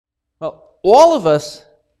Well, all of us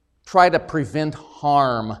try to prevent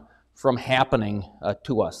harm from happening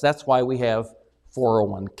to us. That's why we have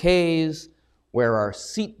 401ks, wear our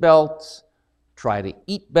seatbelts, try to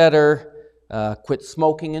eat better, quit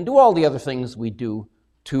smoking, and do all the other things we do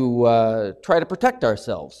to try to protect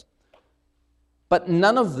ourselves. But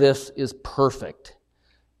none of this is perfect.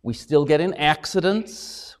 We still get in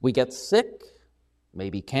accidents, we get sick,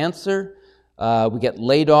 maybe cancer, we get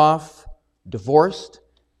laid off, divorced,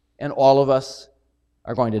 and all of us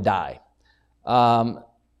are going to die. So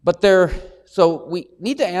we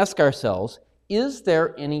need to ask ourselves, is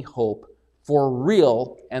there any hope for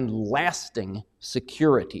real and lasting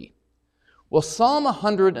security? Well, Psalm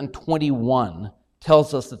 121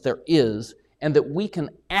 tells us that there is, and that we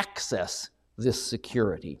can access this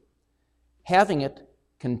security. Having it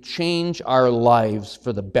can change our lives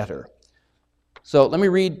for the better. So let me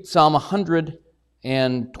read Psalm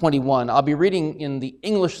 121. I'll be reading in the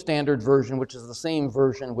English Standard Version, which is the same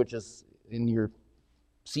version which is in your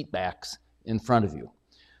seat backs in front of you.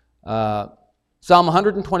 Psalm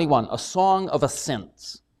 121, a song of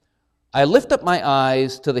ascents. I lift up my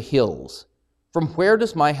eyes to the hills. From where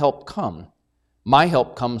does my help come? My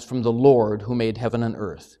help comes from the Lord who made heaven and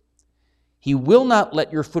earth. He will not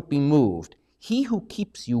let your foot be moved. He who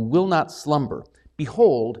keeps you will not slumber.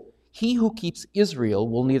 Behold, he who keeps Israel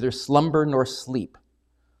will neither slumber nor sleep.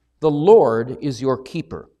 The Lord is your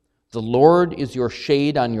keeper. The Lord is your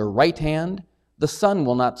shade on your right hand. The sun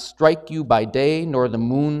will not strike you by day, nor the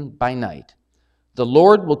moon by night. The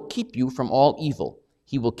Lord will keep you from all evil.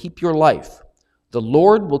 He will keep your life. The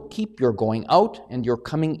Lord will keep your going out and your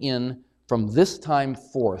coming in from this time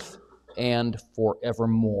forth and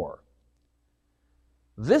forevermore.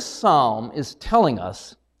 This psalm is telling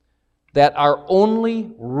us that our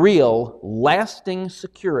only real lasting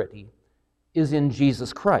security is in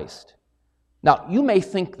Jesus Christ. Now, you may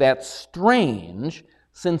think that's strange,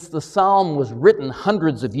 since the psalm was written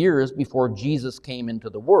hundreds of years before Jesus came into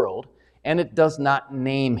the world, and it does not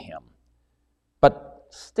name him. But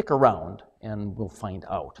stick around, and we'll find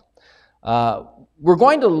out. We're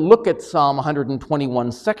going to look at Psalm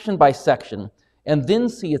 121 section by section, and then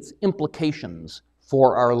see its implications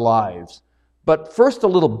for our lives. But first, a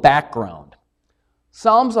little background.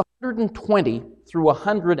 Psalms 120 through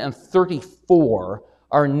 134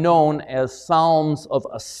 are known as Psalms of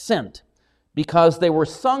Ascent because they were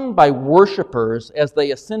sung by worshipers as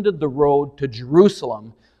they ascended the road to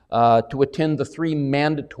Jerusalem to attend the 3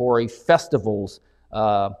 mandatory festivals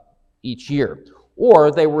each year.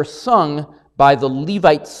 Or they were sung by the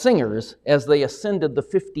Levite singers as they ascended the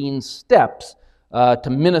 15 steps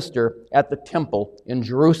to minister at the temple in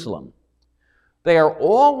Jerusalem. They are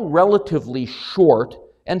all relatively short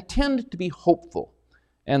and tend to be hopeful.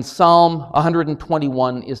 And Psalm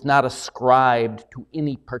 121 is not ascribed to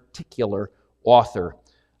any particular author.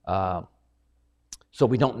 So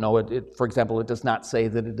we don't know it. For example, it does not say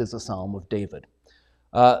that it is a Psalm of David.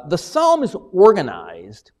 The psalm is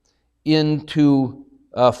organized into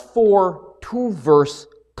 4 2-verse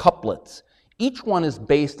couplets. Each one is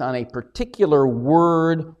based on a particular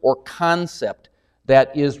word or concept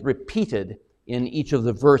that is repeated in each of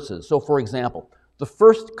the verses. So, for example, the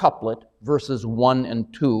first couplet, verses 1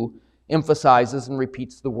 and 2, emphasizes and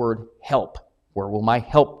repeats the word help. Where will my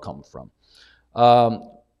help come from?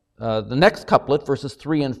 The next couplet, verses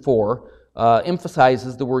 3 and 4,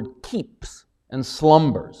 emphasizes the word keeps and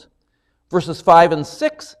slumbers. Verses 5 and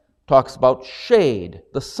 6 talks about shade,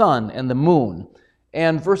 the sun, and the moon.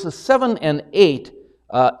 And verses 7 and 8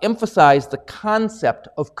 emphasize the concept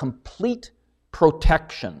of complete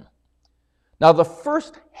protection. Now, the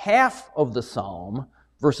first half of the psalm,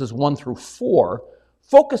 verses 1 through 4,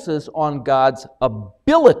 focuses on God's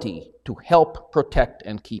ability to help, protect,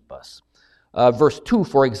 and keep us. Verse 2,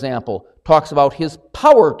 for example, talks about his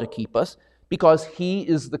power to keep us because he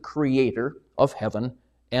is the creator of heaven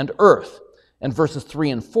and earth. And verses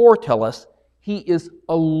 3 and 4 tell us he is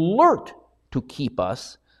alert to keep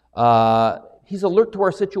us. He's alert to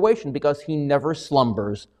our situation because he never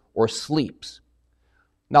slumbers or sleeps.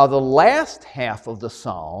 Now, the last half of the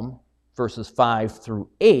psalm, verses 5 through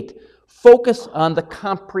 8, focus on the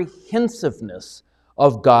comprehensiveness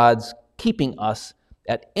of God's keeping us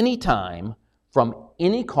at any time, from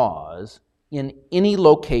any cause, in any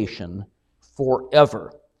location,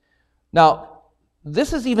 forever. Now,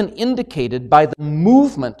 this is even indicated by the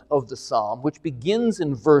movement of the psalm, which begins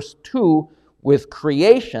in verse 2 with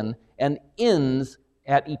creation and ends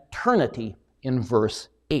at eternity in verse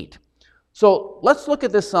 8. So let's look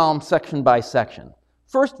at this psalm section by section.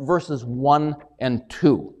 First, verses 1 and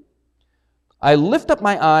 2. I lift up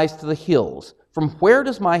my eyes to the hills. From where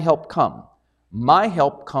does my help come? My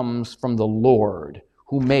help comes from the Lord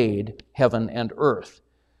who made heaven and earth.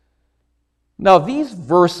 Now, these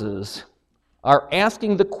verses are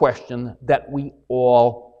asking the question that we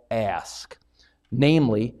all ask,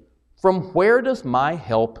 namely, from where does my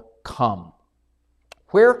help come?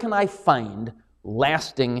 Where can I find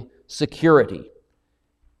lasting security?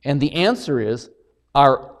 And the answer is,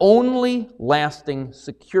 our only lasting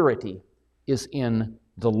security is in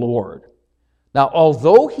the Lord. Now,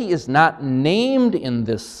 although he is not named in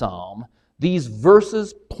this psalm, these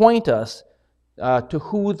verses point us to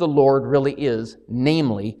who the Lord really is,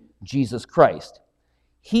 namely Jesus Christ.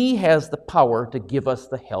 He has the power to give us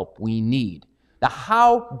the help we need. Now,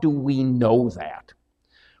 how do we know that?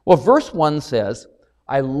 Well, verse 1 says,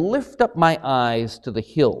 I lift up my eyes to the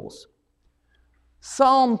hills.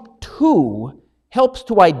 Psalm 2 helps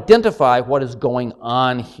to identify what is going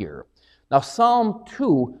on here. Now, Psalm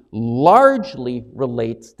 2 largely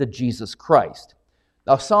relates to Jesus Christ.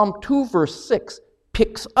 Now, Psalm 2, verse 6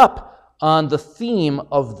 picks up on the theme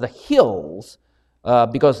of the hills,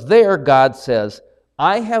 because there God says,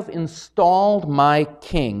 I have installed my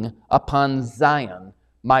king upon Zion,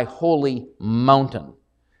 my holy mountain.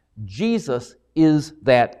 Jesus is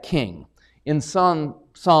that king. In Psalm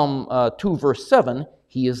 2, verse 7,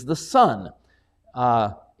 he is the Son,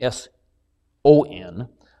 S-O-N.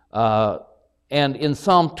 And in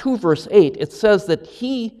Psalm 2, verse 8, it says that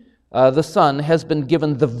he, the Son, has been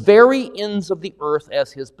given the very ends of the earth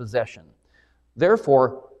as his possession.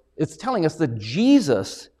 Therefore, it's telling us that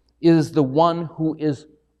Jesus is the one who is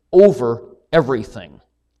over everything.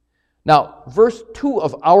 Now, verse 2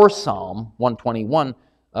 of our Psalm, 121,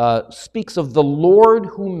 speaks of the Lord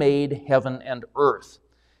who made heaven and earth.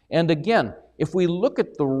 And again, if we look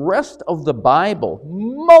at the rest of the Bible,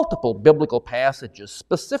 multiple biblical passages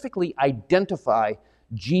specifically identify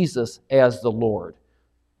Jesus as the Lord.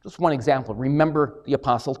 Just one example. Remember the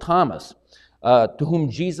Apostle Thomas, to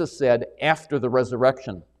whom Jesus said after the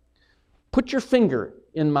resurrection, put your finger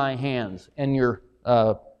in my hands and your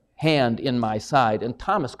hand in my side. And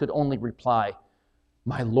Thomas could only reply,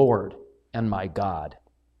 my Lord and my God.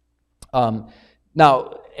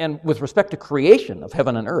 Now, and with respect to creation of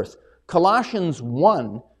heaven and earth, Colossians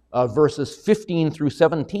 1, verses 15 through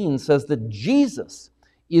 17 says that Jesus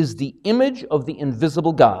is the image of the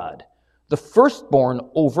invisible God, the firstborn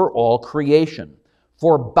over all creation.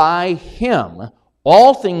 For by him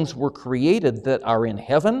all things were created that are in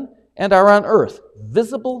heaven and are on earth,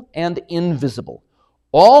 visible and invisible.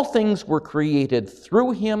 All things were created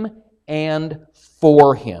through him and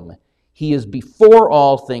for him. He is before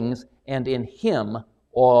all things, and in him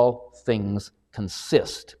all things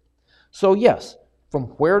consist. So yes, from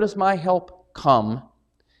where does my help come?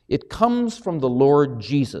 It comes from the Lord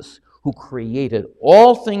Jesus, who created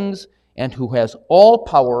all things and who has all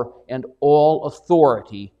power and all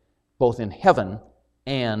authority, both in heaven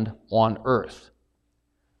and on earth.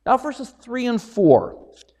 Now, verses 3 and 4,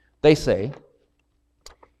 they say,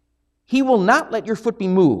 he will not let your foot be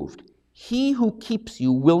moved. He who keeps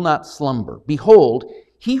you will not slumber. Behold,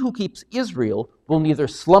 he who keeps Israel will neither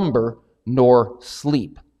slumber nor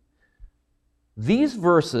sleep. These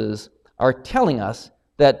verses are telling us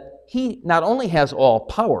that he not only has all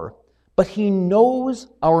power, but he knows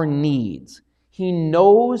our needs. He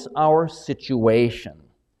knows our situation.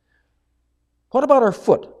 What about our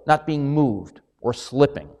foot not being moved or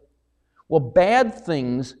slipping? Well, bad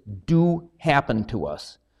things do happen to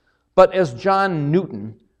us. But as John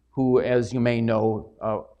Newton, who, as you may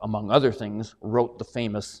know, among other things, wrote the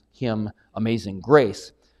famous hymn, Amazing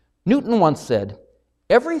Grace, Newton once said,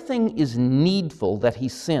 everything is needful that he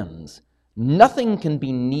sends. Nothing can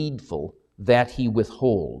be needful that he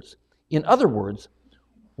withholds. In other words,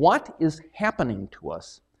 what is happening to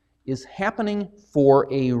us is happening for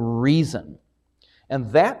a reason.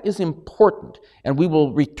 And that is important, and we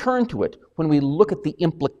will return to it when we look at the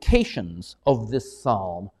implications of this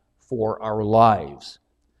psalm for our lives.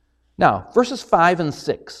 Now, verses 5 and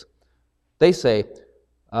 6, they say,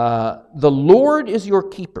 the Lord is your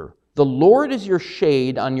keeper. The Lord is your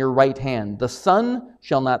shade on your right hand. The sun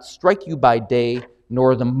shall not strike you by day,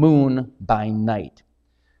 nor the moon by night.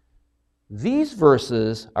 These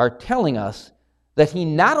verses are telling us that he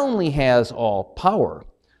not only has all power,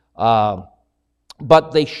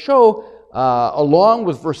 but they show, along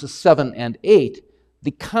with verses 7 and 8,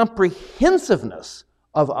 the comprehensiveness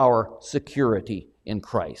of our security in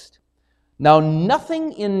Christ. Now,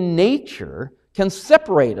 nothing in nature can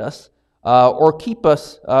separate us or keep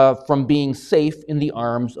us from being safe in the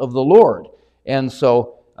arms of the Lord. And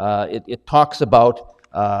so it talks about,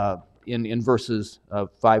 in verses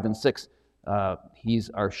 5 and 6, He's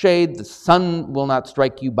our shade. The sun will not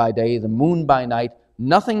strike you by day, the moon by night.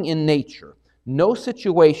 Nothing in nature, no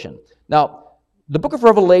situation. Now, the book of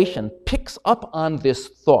Revelation picks up on this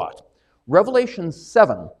thought. Revelation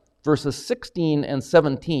 7, verses 16 and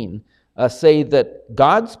 17 say that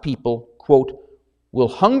God's people, quote, will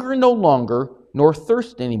hunger no longer, nor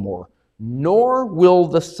thirst anymore, nor will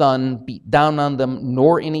the sun beat down on them,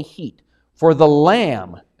 nor any heat. For the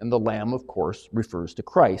Lamb, and the Lamb, of course, refers to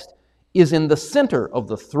Christ, is in the center of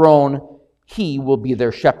the throne. He will be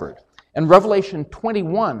their shepherd. And Revelation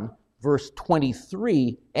 21, verse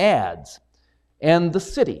 23 adds, and the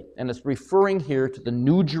city, and it's referring here to the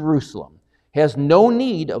New Jerusalem, has no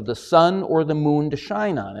need of the sun or the moon to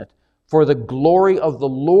shine on it, for the glory of the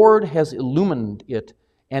Lord has illumined it,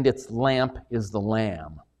 and its lamp is the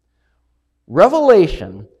Lamb.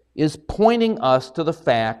 Revelation is pointing us to the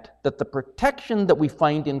fact that the protection that we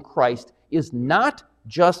find in Christ is not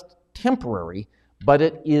just temporary, but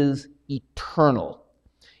it is eternal.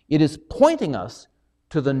 It is pointing us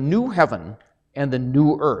to the new heaven and the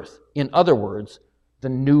new earth. In other words, the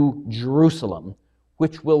new Jerusalem,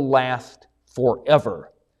 which will last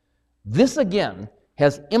forever. This again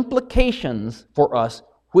has implications for us,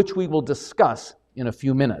 which we will discuss in a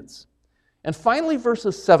few minutes. And finally,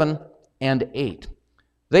 verses 7 and 8.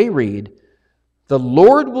 They read, the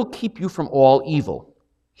Lord will keep you from all evil.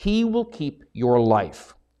 He will keep your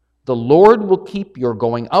life. The Lord will keep your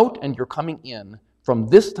going out and your coming in from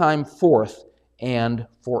this time forth and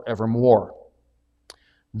forevermore.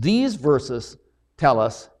 These verses tell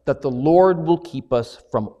us that the Lord will keep us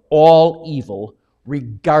from all evil,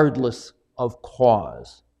 regardless of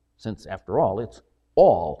cause, since after all, it's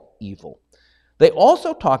all evil. They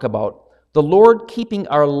also talk about the Lord keeping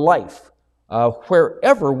our life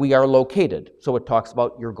wherever we are located. So it talks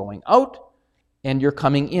about your going out and your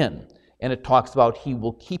coming in. And it talks about He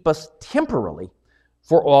will keep us temporally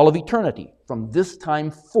for all of eternity, from this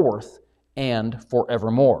time forth and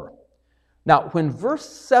forevermore. Now, when verse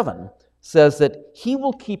 7 says that He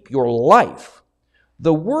will keep your life,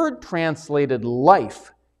 the word translated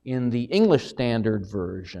life in the English Standard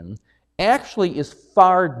Version actually is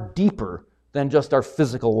far deeper than just our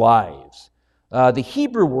physical lives. The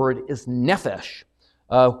Hebrew word is nephesh,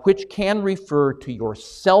 which can refer to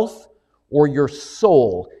yourself or your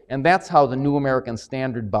soul, and that's how the New American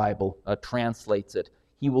Standard Bible translates it.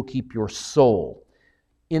 He will keep your soul.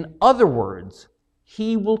 In other words,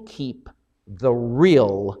 He will keep the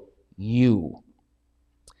real you.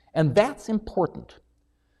 And that's important.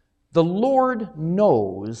 The Lord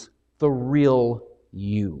knows the real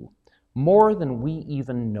you, more than we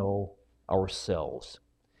even know ourselves.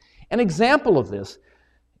 An example of this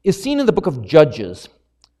is seen in the book of Judges,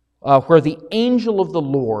 where the angel of the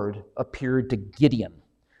Lord appeared to Gideon.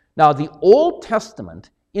 Now, the Old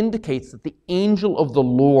Testament indicates that the angel of the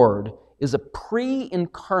Lord is a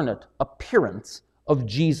pre-incarnate appearance of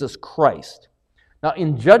Jesus Christ. Now,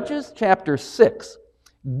 in Judges chapter 6,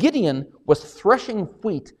 Gideon was threshing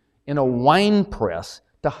wheat in a winepress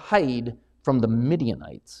to hide from the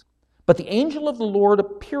Midianites. But the angel of the Lord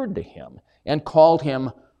appeared to him and called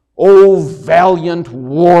him, "O valiant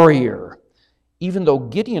warrior," even though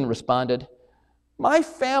Gideon responded, "My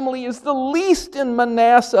family is the least in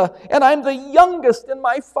Manasseh, and I'm the youngest in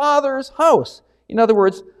my father's house." In other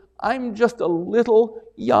words, I'm just a little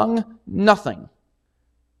young nothing.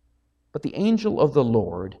 But the angel of the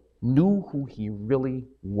Lord knew who he really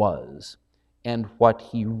was and what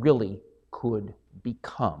he really could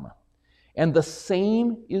become. And the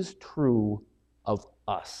same is true of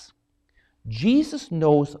us. Jesus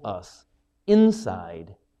knows us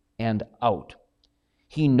inside and out.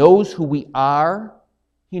 He knows who we are,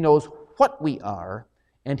 He knows what we are,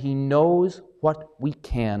 and He knows what we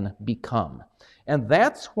can become. And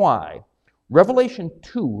that's why Revelation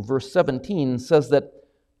 2, verse 17 says that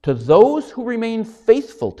to those who remain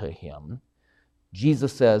faithful to Him,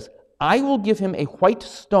 Jesus says, "I will give him a white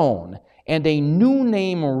stone and a new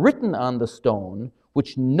name written on the stone,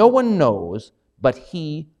 which no one knows but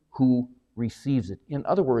he who receives it." In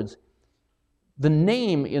other words, the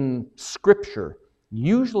name in Scripture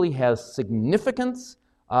usually has significance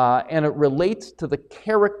and it relates to the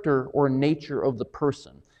character or nature of the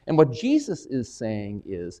person. And what Jesus is saying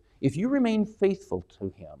is, if you remain faithful to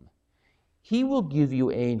Him, He will give you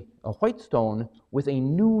a white stone with a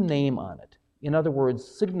new name on it. In other words,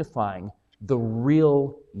 signifying the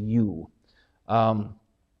real you,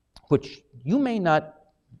 which you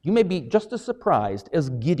may be just as surprised as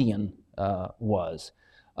Gideon was.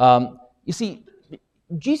 You see,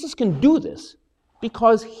 Jesus can do this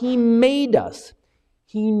because He made us.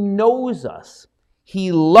 He knows us.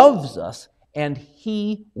 He loves us, and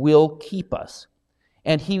He will keep us.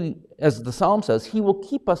 And He, as the psalm says, He will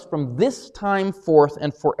keep us from this time forth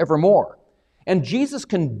and forevermore. And Jesus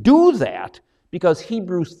can do that because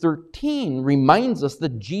Hebrews 13 reminds us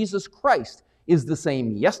that Jesus Christ is the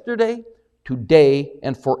same yesterday, today,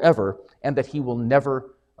 and forever, and that He will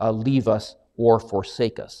never leave us or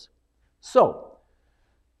forsake us. So,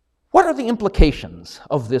 what are the implications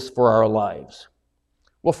of this for our lives?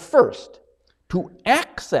 Well, first, to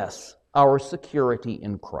access our security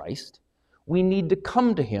in Christ, we need to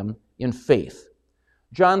come to Him in faith.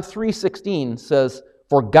 John 3:16 says,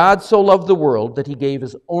 "For God so loved the world that He gave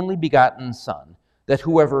His only begotten Son, that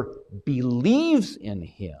whoever believes in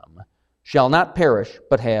Him shall not perish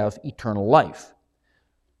but have eternal life."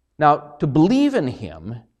 Now, to believe in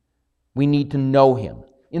Him, we need to know Him.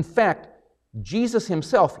 In fact, Jesus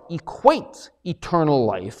Himself equates eternal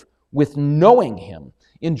life with knowing Him.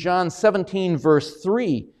 In John 17, verse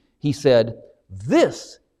 3, He said,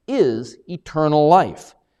 "This is eternal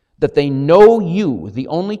life, that they know you, the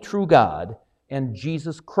only true God, and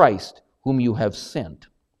Jesus Christ, whom you have sent."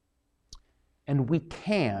 And we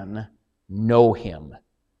can know Him.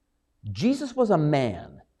 Jesus was a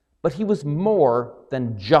man, but He was more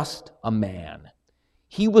than just a man.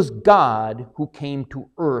 He was God who came to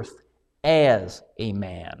earth as a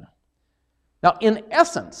man. Now, in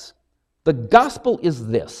essence, the gospel is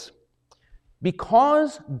this: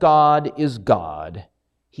 because God is God,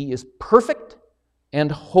 He is perfect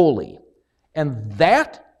and holy, and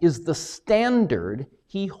that is the standard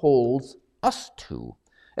He holds us to.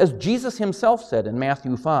 As Jesus Himself said in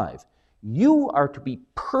Matthew 5, "You are to be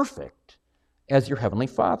perfect as your heavenly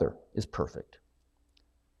Father is perfect."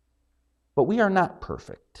 But we are not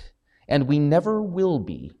perfect, and we never will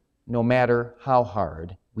be, no matter how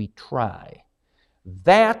hard we try.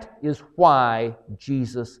 That is why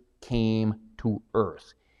Jesus came to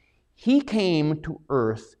earth. He came to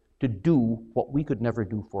earth to do what we could never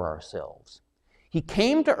do for ourselves. He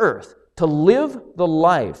came to earth to live the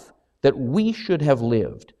life that we should have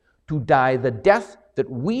lived, to die the death that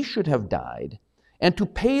we should have died, and to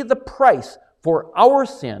pay the price for our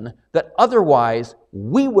sin that otherwise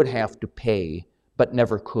we would have to pay but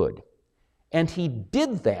never could. And He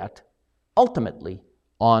did that ultimately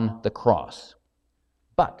on the cross.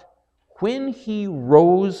 But when He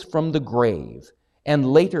rose from the grave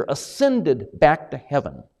and later ascended back to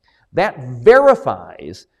heaven, that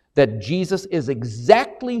verifies that Jesus is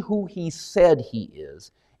exactly who He said He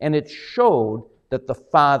is, and it showed that the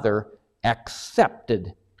Father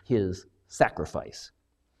accepted His sacrifice.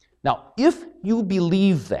 Now, if you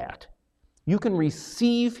believe that, you can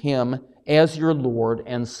receive Him as your Lord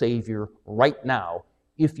and Savior right now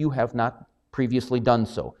if you have not previously done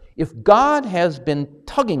so. If God has been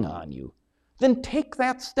tugging on you, then take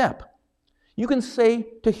that step. You can say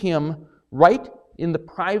to Him right in the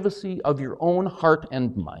privacy of your own heart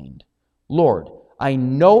and mind, "Lord, I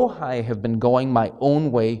know I have been going my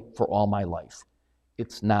own way for all my life.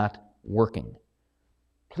 It's not working.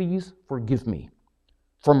 Please forgive me.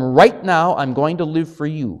 From right now, I'm going to live for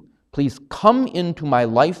You. Please come into my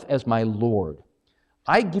life as my Lord.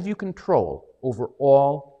 I give You control over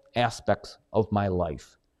all aspects of my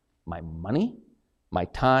life, my money, my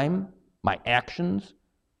time, my actions,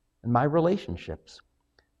 and my relationships.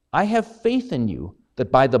 I have faith in You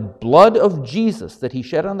that by the blood of Jesus that He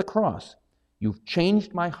shed on the cross, You've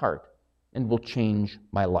changed my heart and will change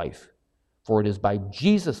my life. For it is by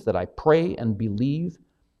Jesus that I pray and believe,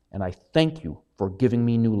 and I thank You for giving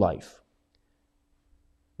me new life."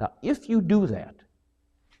 Now, if you do that,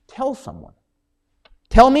 tell someone.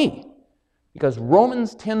 Tell me. Because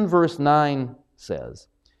Romans 10, verse 9 says,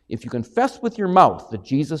 "If you confess with your mouth that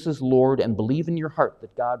Jesus is Lord and believe in your heart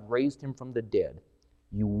that God raised Him from the dead,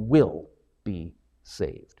 you will be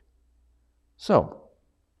saved." So,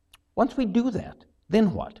 once we do that,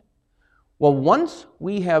 then what? Well, once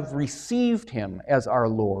we have received Him as our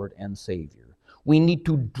Lord and Savior, we need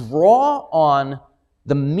to draw on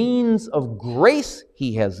the means of grace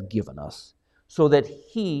He has given us so that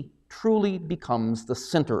He truly becomes the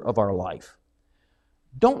center of our life.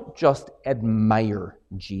 Don't just admire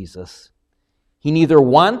Jesus. He neither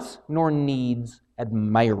wants nor needs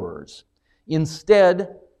admirers.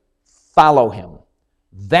 Instead, follow Him.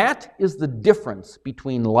 That is the difference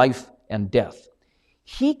between life and death.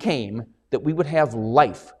 He came that we would have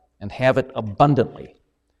life and have it abundantly.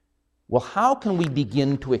 Well, how can we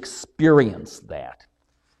begin to experience that?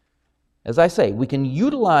 As I say, we can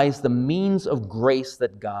utilize the means of grace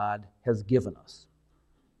that God has given us.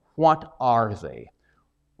 What are they?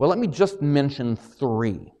 Well, let me just mention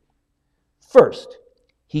 3. First,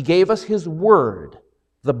 He gave us His Word,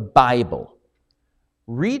 the Bible.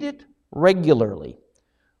 Read it regularly.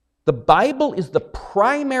 The Bible is the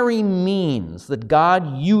primary means that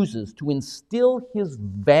God uses to instill His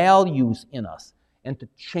values in us and to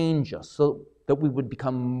change us so that we would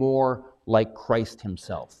become more like Christ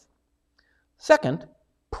Himself. Second,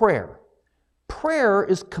 prayer. Prayer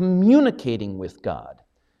is communicating with God.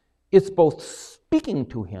 It's both speaking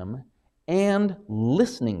to Him and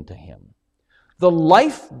listening to Him. The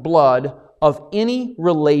lifeblood of any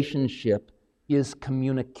relationship is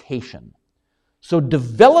communication. So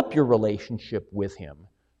develop your relationship with Him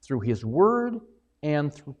through His Word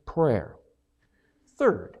and through prayer.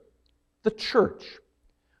 Third, the church.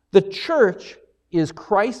 The church is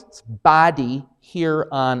Christ's body here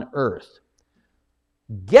on earth.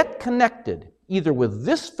 Get connected either with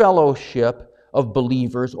this fellowship of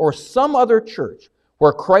believers or some other church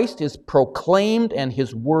where Christ is proclaimed and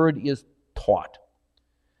His Word is taught.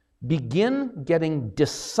 Begin getting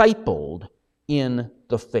discipled in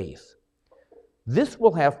the faith. This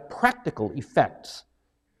will have practical effects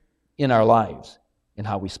in our lives, in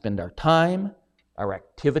how we spend our time, our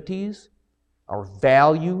activities, our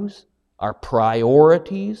values, our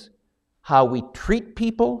priorities, how we treat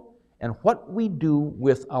people, and what we do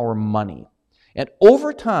with our money. And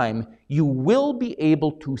over time, you will be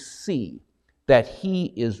able to see that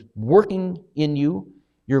He is working in you.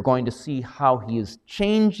 You're going to see how He is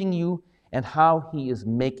changing you and how He is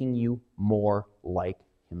making you more like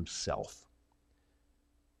Himself.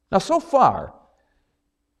 Now, so far,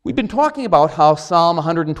 we've been talking about how Psalm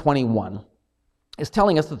 121 is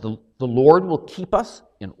telling us that the Lord will keep us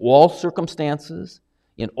in all circumstances,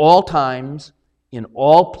 in all times, in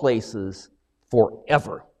all places,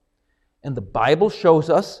 forever. And the Bible shows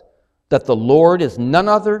us that the Lord is none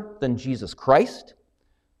other than Jesus Christ.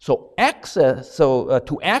 To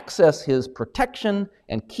access His protection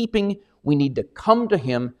and keeping, we need to come to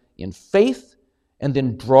Him in faith and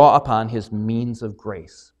then draw upon His means of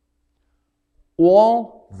grace.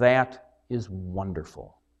 All that is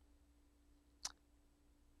wonderful.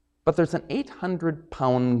 But there's an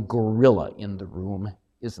 800-pound gorilla in the room,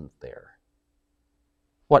 isn't there?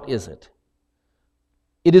 What is it?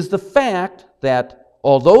 It is the fact that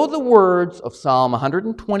although the words of Psalm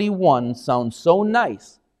 121 sound so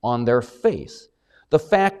nice on their face, the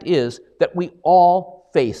fact is that we all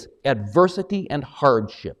face adversity and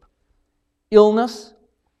hardship. Illness,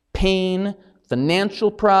 pain,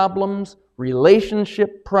 financial problems,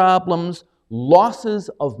 relationship problems, losses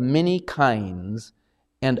of many kinds,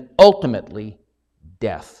 and ultimately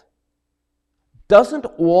death. Doesn't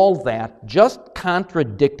all that just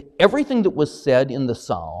contradict everything that was said in the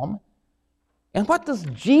psalm? And what does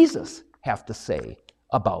Jesus have to say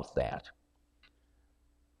about that?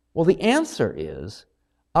 Well, the answer is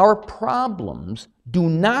our problems do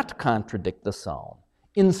not contradict the psalm.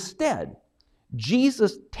 Instead,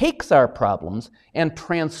 Jesus takes our problems and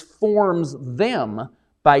transforms them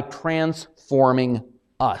by transforming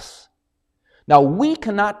us. Now, we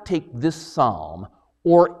cannot take this psalm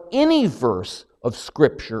or any verse of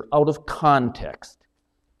Scripture out of context.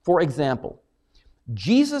 For example,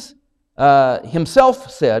 Jesus Himself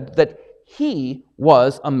said that He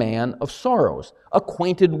was a man of sorrows,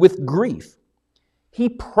 acquainted with grief. He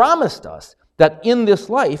promised us that in this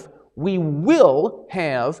life we will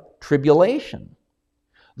have tribulation.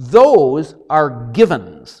 Those are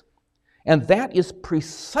givens. And that is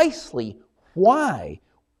precisely why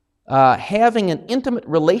having an intimate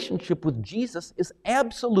relationship with Jesus is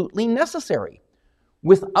absolutely necessary.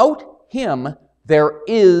 Without Him, there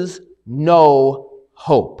is no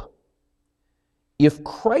hope. If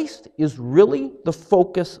Christ is really the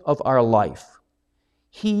focus of our life,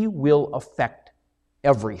 He will affect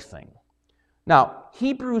everything. Now,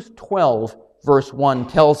 Hebrews 12, verse 1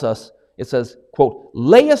 tells us, it says, quote,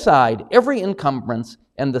 "Lay aside every encumbrance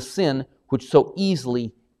and the sin which so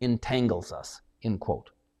easily entangles us," end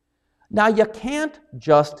quote. Now, you can't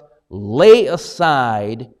just lay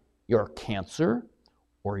aside your cancer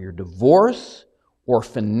or your divorce or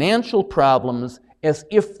financial problems as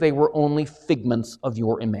if they were only figments of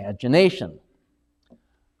your imagination.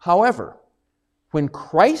 However, when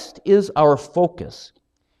Christ is our focus,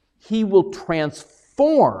 He will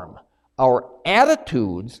transform our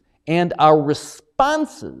attitudes and our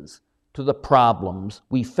responses to the problems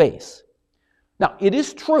we face. Now, it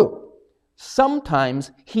is true,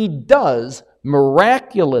 sometimes He does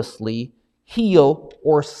miraculously heal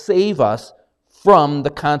or save us from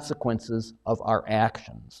the consequences of our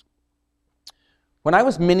actions. When I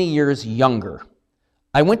was many years younger,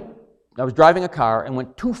 I was driving a car and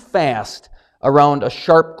went too fast around a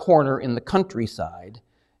sharp corner in the countryside,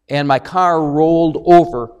 and my car rolled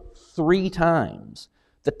over 3 times.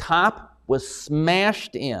 The top was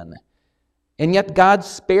smashed in, And yet God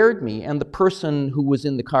spared me and the person who was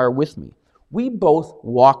in the car with me. We both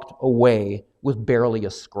walked away with barely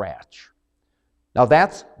a scratch. Now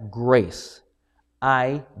that's grace.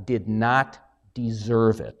 I did not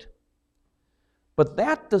deserve it. But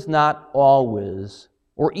that does not always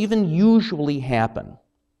or even usually happen.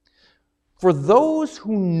 For those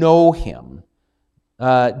who know him,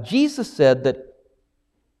 Jesus said that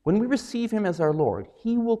when we receive him as our Lord,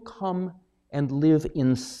 he will come and live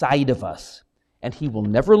inside of us, and he will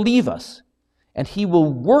never leave us, and he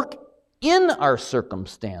will work in our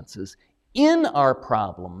circumstances, in our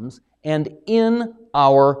problems, and in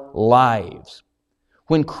our lives.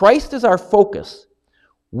 When Christ is our focus,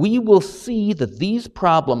 we will see that these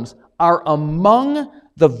problems are among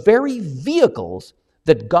the very vehicles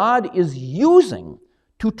that God is using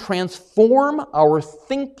to transform our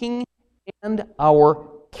thinking and our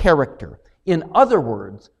character. In other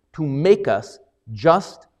words, to make us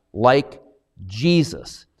just like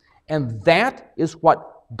Jesus. And that is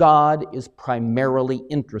what God is primarily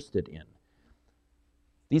interested in.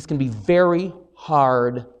 These can be very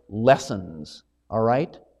hard lessons, all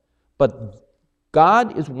right? But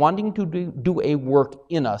God is wanting to do a work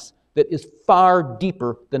in us that is far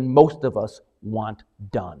deeper than most of us want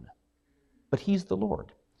done. But he's the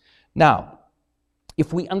Lord. Now,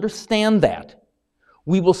 if we understand that,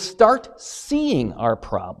 we will start seeing our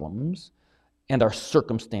problems and our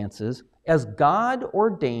circumstances as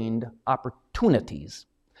God-ordained opportunities.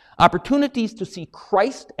 Opportunities to see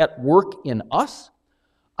Christ at work in us,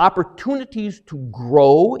 opportunities to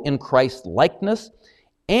grow in Christ's likeness,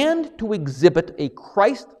 and to exhibit a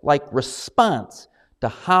Christ-like response to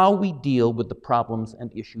how we deal with the problems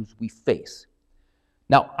and issues we face.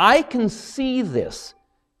 Now, I can see this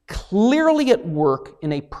clearly at work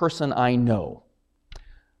in a person I know.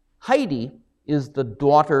 Heidi is the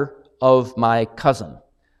daughter of my cousin.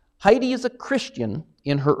 Heidi is a Christian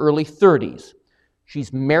in her early 30s.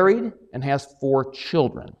 She's married and has 4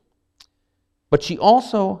 children. But she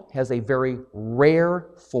also has a very rare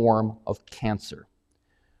form of cancer.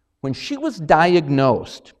 When she was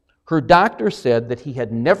diagnosed, her doctor said that he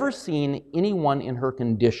had never seen anyone in her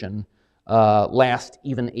condition last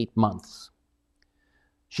even 8 months.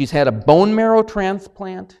 She's had a bone marrow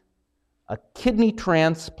transplant, a kidney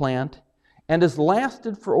transplant, and has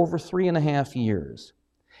lasted for over 3.5 years.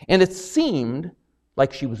 And it seemed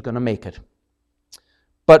like she was going to make it.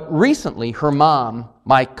 But recently, her mom,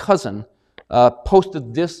 my cousin,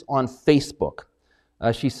 posted this on Facebook.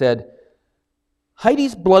 She said,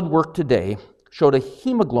 Heidi's blood work today showed a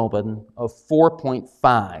hemoglobin of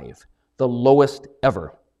 4.5, the lowest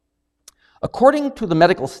ever. According to the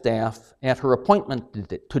medical staff at her appointment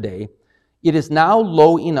today, it is now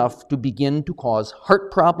low enough to begin to cause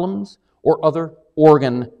heart problems or other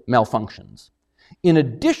organ malfunctions, in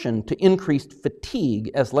addition to increased fatigue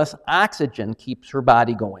as less oxygen keeps her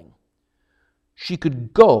body going. She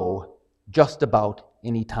could go just about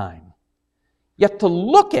any time. Yet to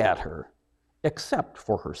look at her, except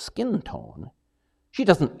for her skin tone, she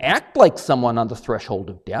doesn't act like someone on the threshold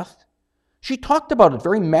of death. She talked about it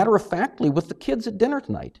very matter-of-factly with the kids at dinner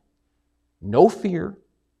tonight. No fear,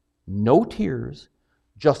 no tears,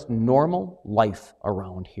 just normal life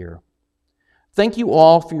around here. Thank you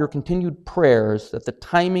all for your continued prayers that the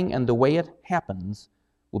timing and the way it happens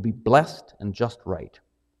will be blessed and just right.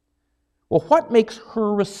 Well, what makes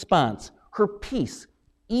her response, her peace,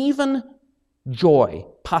 even joy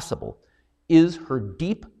possible is her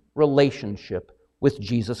deep relationship with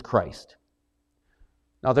Jesus Christ.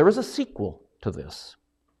 Now, there is a sequel to this.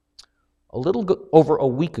 A little over a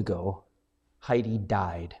week ago, Heidi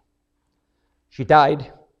died. She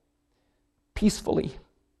died peacefully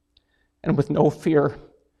and with no fear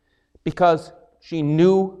because she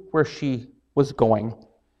knew where she was going,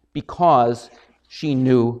 because she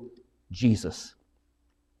knew Jesus.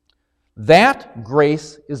 That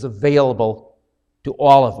grace is available to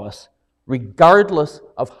all of us, regardless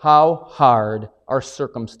of how hard our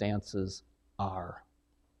circumstances are.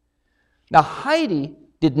 Now, Heidi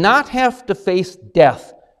did not have to face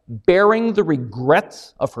death bearing the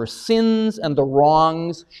regrets of her sins and the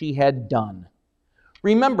wrongs she had done.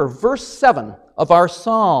 Remember, verse 7 of our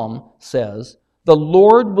psalm says, "The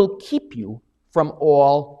Lord will keep you from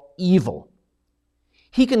all evil."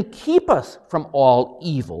 He can keep us from all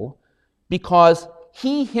evil because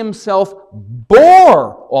he himself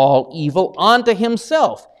bore all evil onto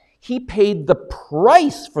himself. He paid the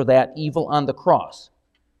price for that evil on the cross.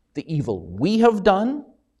 The evil we have done,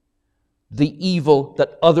 the evil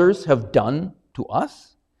that others have done to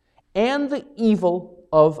us, and the evil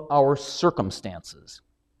of our circumstances.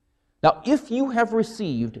 Now, if you have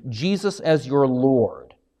received Jesus as your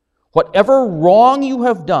Lord, Whatever wrong you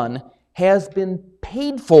have done has been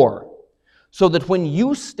paid for, so that when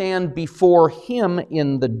you stand before Him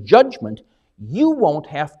in the judgment, you won't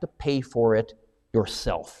have to pay for it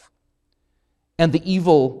yourself. And the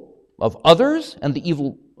evil of others and the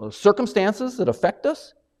evil circumstances that affect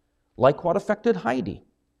us, like what affected Heidi,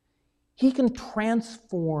 He can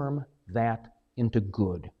transform that into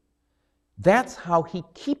good. That's how He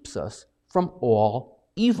keeps us from all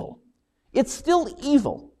evil. It's still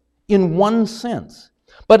evil in one sense,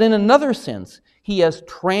 but in another sense, He has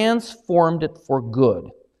transformed it for good.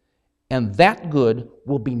 And that good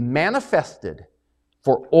will be manifested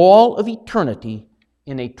for all of eternity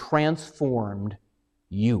in a transformed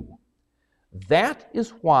you. That is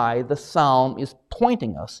why the psalm is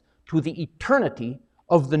pointing us to the eternity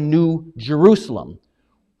of the New Jerusalem,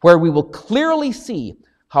 where we will clearly see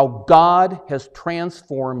how God has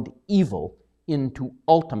transformed evil into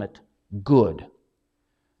ultimate good.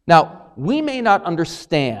 Now, we may not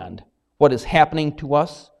understand what is happening to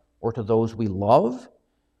us or to those we love,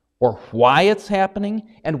 or why it's happening,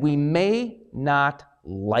 and we may not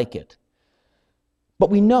like it. But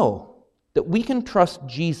we know that we can trust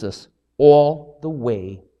Jesus all the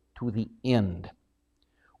way to the end.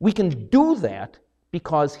 We can do that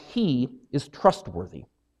because He is trustworthy.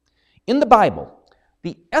 In the Bible,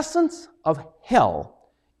 the essence of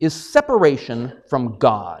hell is separation from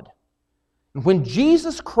God. When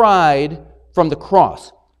Jesus cried from the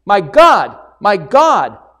cross, my God,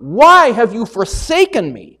 why have you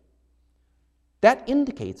forsaken me?" That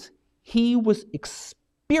indicates He was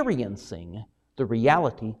experiencing the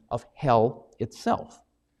reality of hell itself.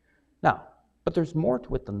 Now, but there's more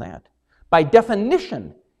to it than that. By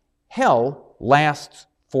definition, hell lasts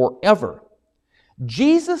forever.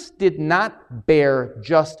 Jesus did not bear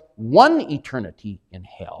just one eternity in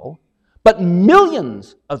hell, but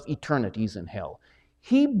millions of eternities in hell.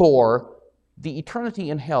 He bore the eternity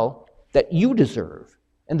in hell that you deserve,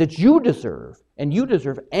 and that you deserve, and you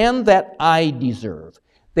deserve, and that I deserve.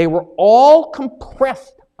 They were all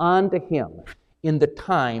compressed onto Him in the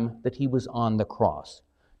time that He was on the cross.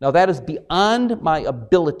 Now, that is beyond my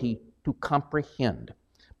ability to comprehend,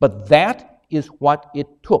 but that is what it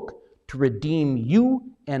took to redeem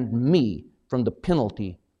you and me from the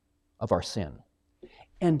penalty of our sin.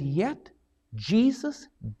 And yet, Jesus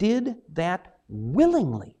did that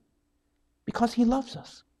willingly because He loves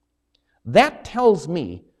us. That tells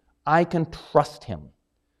me I can trust Him.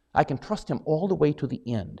 I can trust Him all the way to the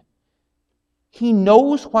end. He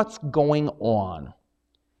knows what's going on.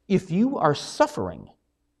 If you are suffering,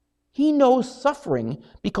 He knows suffering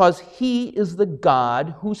because He is the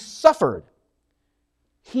God who suffered.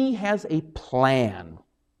 He has a plan,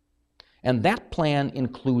 and that plan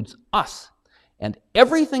includes us, and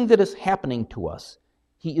everything that is happening to us,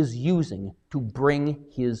 He is using to bring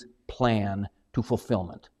His plan to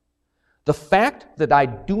fulfillment. The fact that I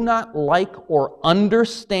do not like or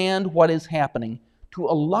understand what is happening to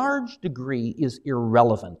a large degree is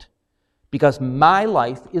irrelevant, because my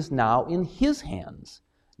life is now in His hands,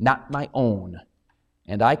 not my own,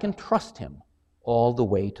 and I can trust Him all the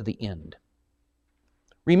way to the end.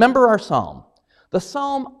 Remember our psalm. The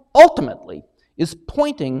psalm ultimately is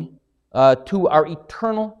pointing to our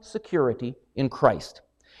eternal security in Christ.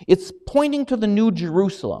 It's pointing to the New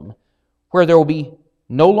Jerusalem, where there will be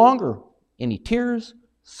no longer any tears,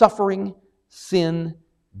 suffering, sin,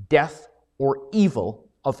 death, or evil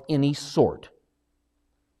of any sort.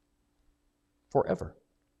 Forever.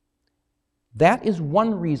 That is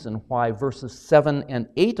one reason why verses 7 and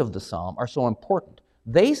 8 of the psalm are so important.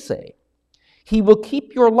 They say, He will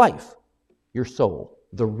keep your life, your soul,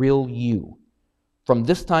 the real you, from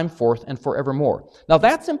this time forth and forevermore. Now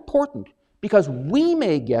that's important because we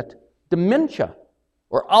may get dementia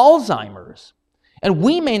or Alzheimer's, and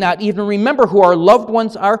we may not even remember who our loved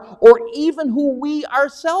ones are or even who we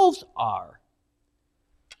ourselves are.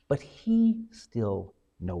 But He still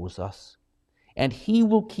knows us, and He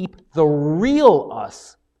will keep the real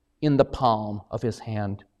us in the palm of His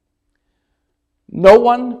hand. No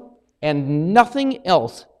one and nothing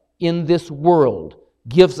else in this world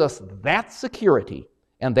gives us that security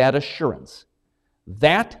and that assurance.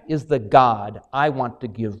 That is the God I want to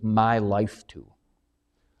give my life to.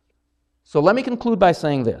 So let me conclude by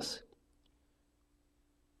saying this.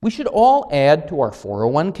 We should all add to our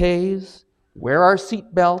 401ks, wear our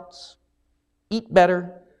seatbelts, eat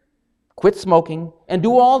better, quit smoking, and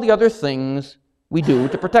do all the other things we do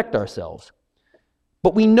to protect ourselves.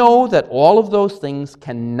 But we know that all of those things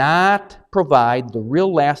cannot provide the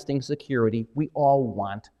real lasting security we all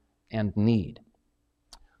want and need.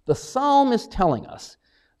 The psalm is telling us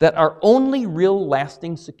that our only real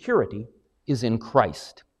lasting security is in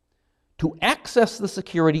Christ. To access the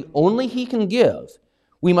security only He can give,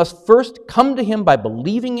 we must first come to Him by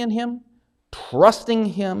believing in Him, trusting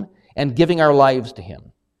Him, and giving our lives to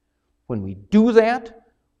Him. When we do that,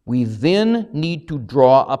 we then need to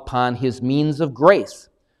draw upon His means of grace,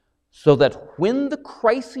 so that when the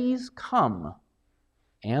crises come,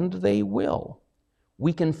 and they will,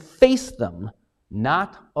 we can face them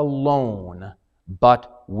not alone,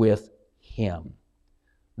 but with Him.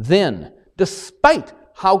 Then, despite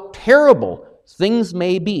how terrible things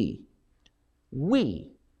may be,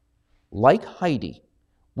 we, like Heidi,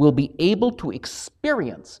 will be able to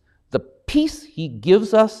experience the peace He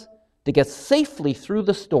gives us to get safely through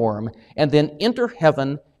the storm and then enter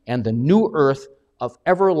heaven and the new earth of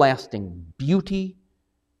everlasting beauty,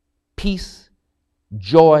 peace,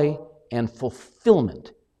 joy, and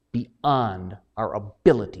fulfillment beyond our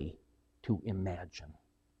ability to imagine.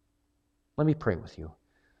 Let me pray with you.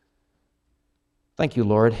 Thank you,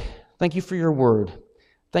 Lord. Thank you for your word.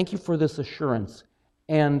 Thank you for this assurance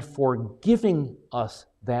and for giving us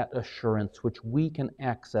that assurance which we can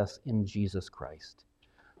access in Jesus Christ.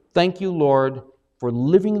 Thank you, Lord, for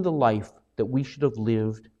living the life that we should have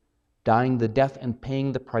lived, dying the death and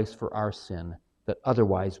paying the price for our sin that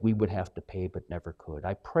otherwise we would have to pay but never could.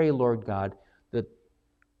 I pray, Lord God, that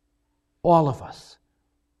all of us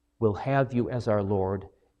will have you as our Lord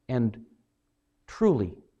and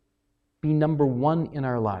truly be number one in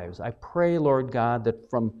our lives. I pray, Lord God, that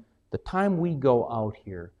from the time we go out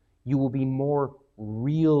here, you will be more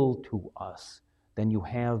real to us than you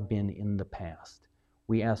have been in the past.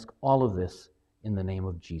 We ask all of this in the name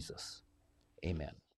of Jesus. Amen.